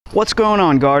What's going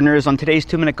on, gardeners? On today's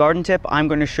 2-minute garden tip, I'm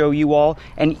going to show you all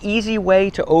an easy way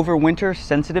to overwinter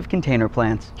sensitive container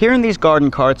plants. Here in these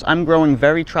garden carts, I'm growing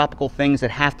very tropical things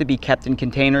that have to be kept in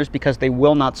containers because they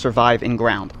will not survive in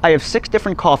ground. I have 6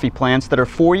 different coffee plants that are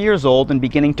 4 years old and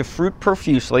beginning to fruit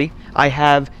profusely. I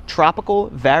have tropical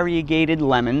variegated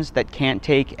lemons that can't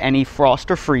take any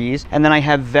frost or freeze, and then I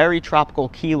have very tropical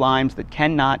key limes that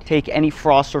cannot take any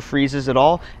frost or freezes at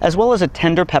all, as well as a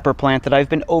tender pepper plant that I've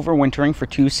been overwintering for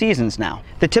 2 seasons now.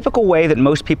 The typical way that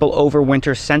most people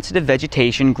overwinter sensitive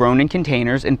vegetation grown in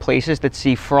containers in places that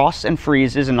see frosts and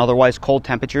freezes and otherwise cold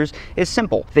temperatures is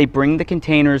simple. They bring the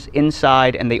containers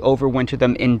inside and they overwinter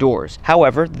them indoors.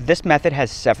 However, this method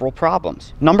has several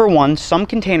problems. Number one, some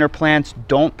container plants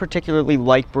don't particularly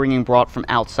like being brought from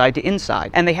outside to inside,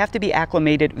 and they have to be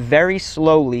acclimated very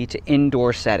slowly to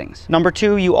indoor settings. Number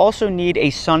two, you also need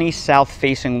a sunny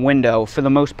south-facing window for the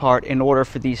most part in order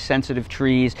for these sensitive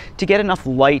trees to get enough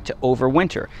light to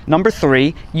overwinter. Number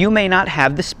three, you may not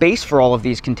have the space for all of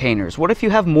these containers. What if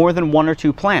you have more than 1 or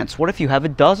 2 plants? What if you have a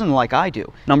dozen like I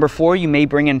do? Number four, you may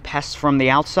bring in pests from the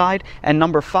outside. And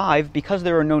number five, because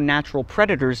there are no natural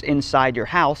predators inside your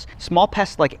house, small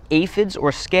pests like aphids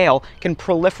or scale can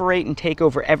proliferate and take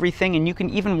over everything, and you can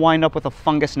even wind up with a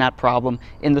fungus gnat problem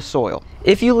in the soil.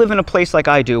 If you live in a place like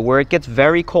I do, where it gets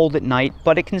very cold at night,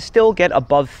 but it can still get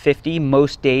above 50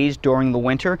 most days during the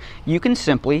winter, you can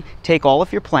simply take all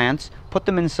of your plants, put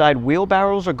them inside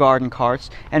wheelbarrows or garden carts,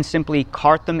 and simply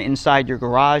cart them inside your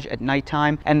garage at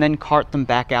nighttime and then cart them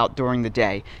back out during the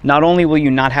day. Not only will you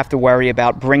not have to worry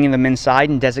about bringing them inside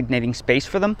and designating space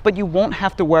for them, but you won't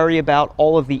have to worry about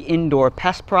all of the indoor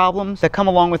pest problems that come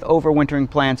along with overwintering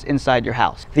plants inside your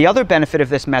house. The other benefit of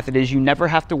this method is you never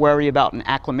have to worry about an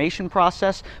acclimation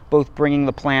process, both bringing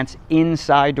the plants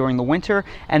inside during the winter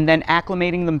and then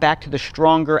acclimating them back to the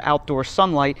stronger outdoor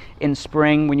sunlight in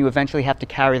spring when you eventually have to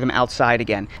carry them outside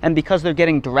again. And because they're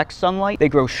getting direct sunlight, they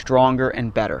grow stronger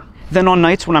and better. Then on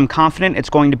nights when I'm confident it's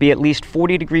going to be at least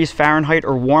 40 degrees Fahrenheit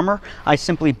or warmer, I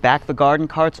simply back the garden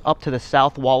carts up to the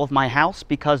south wall of my house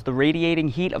because the radiating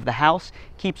heat of the house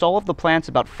keeps all of the plants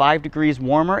about 5 degrees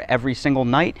warmer every single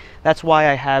night. That's why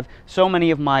I have so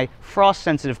many of my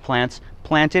frost-sensitive plants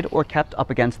planted or kept up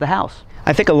against the house.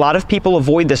 I think a lot of people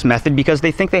avoid this method because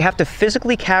they think they have to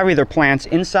physically carry their plants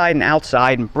inside and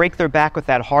outside and break their back with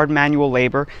that hard manual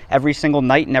labor every single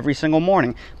night and every single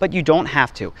morning. But you don't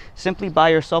have to. Simply buy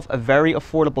yourself a very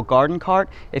affordable garden cart.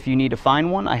 If you need to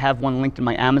find one, I have one linked in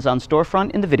my Amazon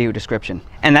storefront in the video description.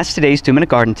 And that's today's 2-minute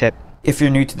garden tip. If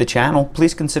you're new to the channel,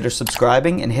 please consider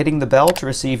subscribing and hitting the bell to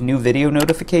receive new video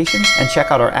notifications, and check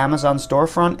out our Amazon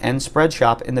storefront and spread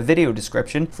shop in the video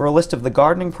description for a list of the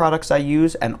gardening products I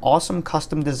use and awesome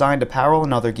custom designed apparel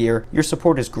and other gear. Your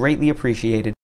support is greatly appreciated.